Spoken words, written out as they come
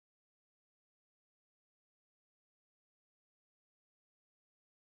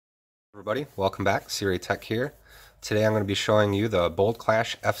Everybody, welcome back. Siri Tech here. Today I'm going to be showing you the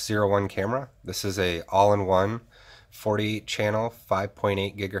Boldclash F01 camera. This is a all-in-one 48 channel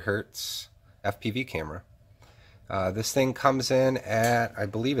 5.8 gigahertz FPV camera. This thing comes in at, I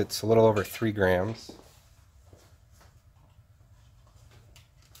believe it's a little over 3 grams.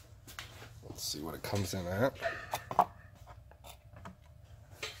 Let's see what it comes in at.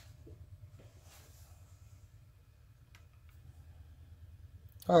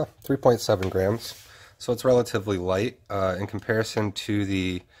 Oh, 3.7 grams, so it's relatively light in comparison to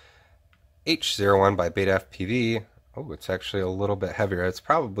the H01 by Beta FPV. Oh, it's actually a little bit heavier. It's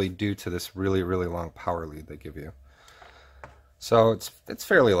probably due to this really long power lead they give you. So it's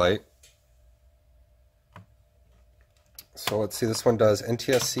fairly light. So let's see, this one does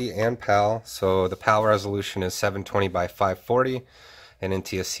NTSC and PAL. So the PAL resolution is 720 by 540 and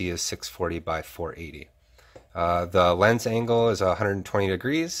NTSC is 640 by 480. The lens angle is 120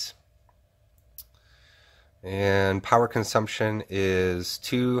 degrees, and power consumption is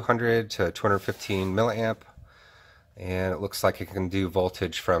 200 to 215 milliamp, and it looks like it can do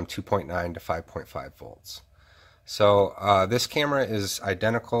voltage from 2.9 to 5.5 volts. So this camera is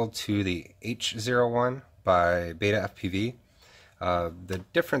identical to the H01 by Beta FPV. The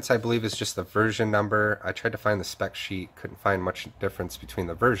difference, I believe, is just the version number. I tried to find the spec sheet, couldn't find much difference between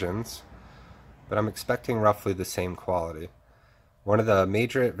the versions, but I'm expecting roughly the same quality. One of the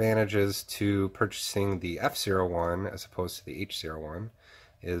major advantages to purchasing the F01 as opposed to the H01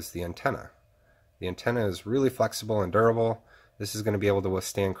 is the antenna. The antenna is really flexible and durable. This is going to be able to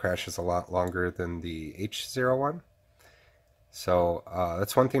withstand crashes a lot longer than the H01. So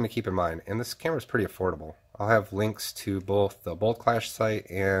that's one thing to keep in mind. And this camera is pretty affordable. I'll have links to both the Boldclash site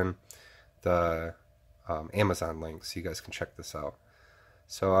and the Amazon link, so you guys can check this out.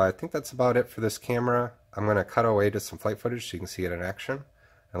 So I think that's about it for this camera. I'm going to cut away to some flight footage so you can see it in action,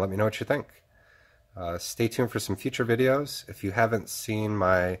 and let me know what you think. Stay tuned for some future videos. If you haven't seen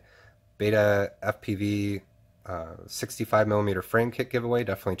my Beta FPV 65mm frame kit giveaway,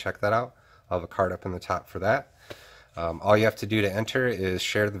 definitely check that out. I'll have a card up in the top for that. All you have to do to enter is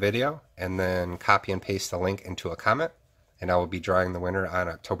share the video and then copy and paste the link into a comment, and I will be drawing the winner on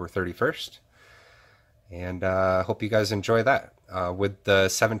October 31st. And I hope you guys enjoy that. With the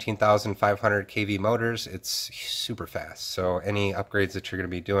 17,500 kV motors, it's super fast. So any upgrades that you're going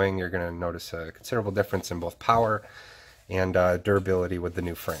to be doing, you're going to notice a considerable difference in both power and durability with the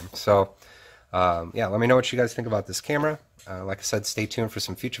new frame. So yeah, let me know what you guys think about this camera. Like I said, stay tuned for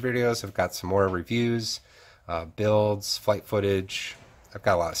some future videos. I've got some more reviews, builds, flight footage. I've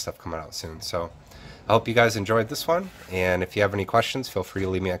got a lot of stuff coming out soon. So I hope you guys enjoyed this one. And if you have any questions, feel free to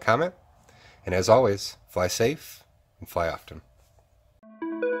leave me a comment. And as always, fly safe and fly often.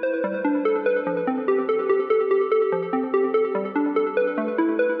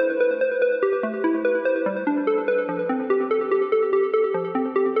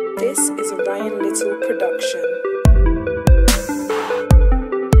 This is a Ryan Little production.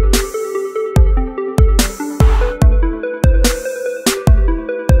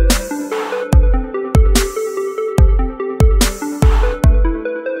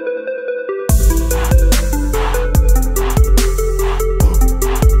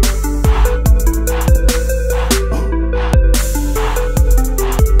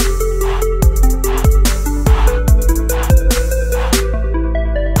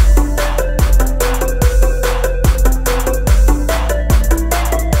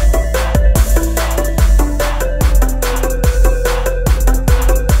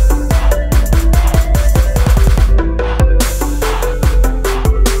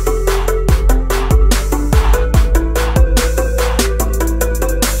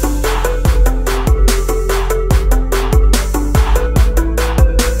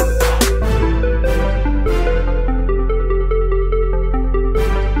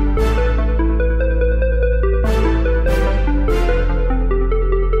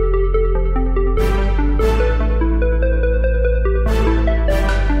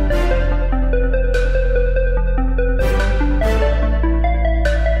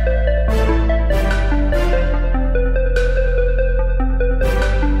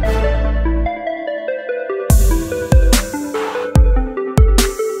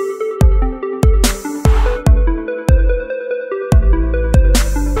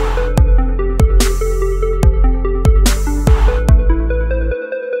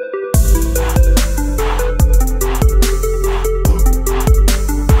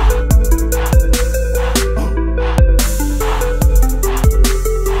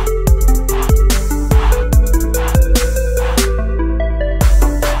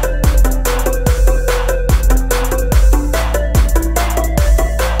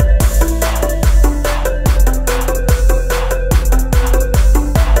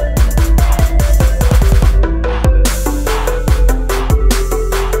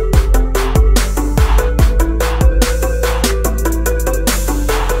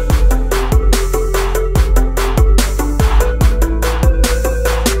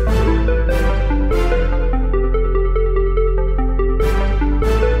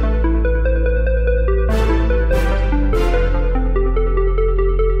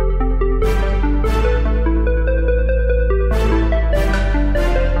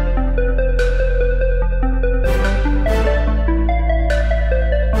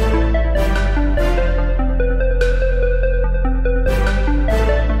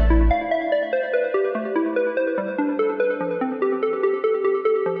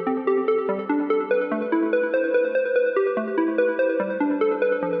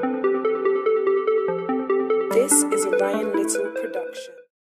 This is a Ryan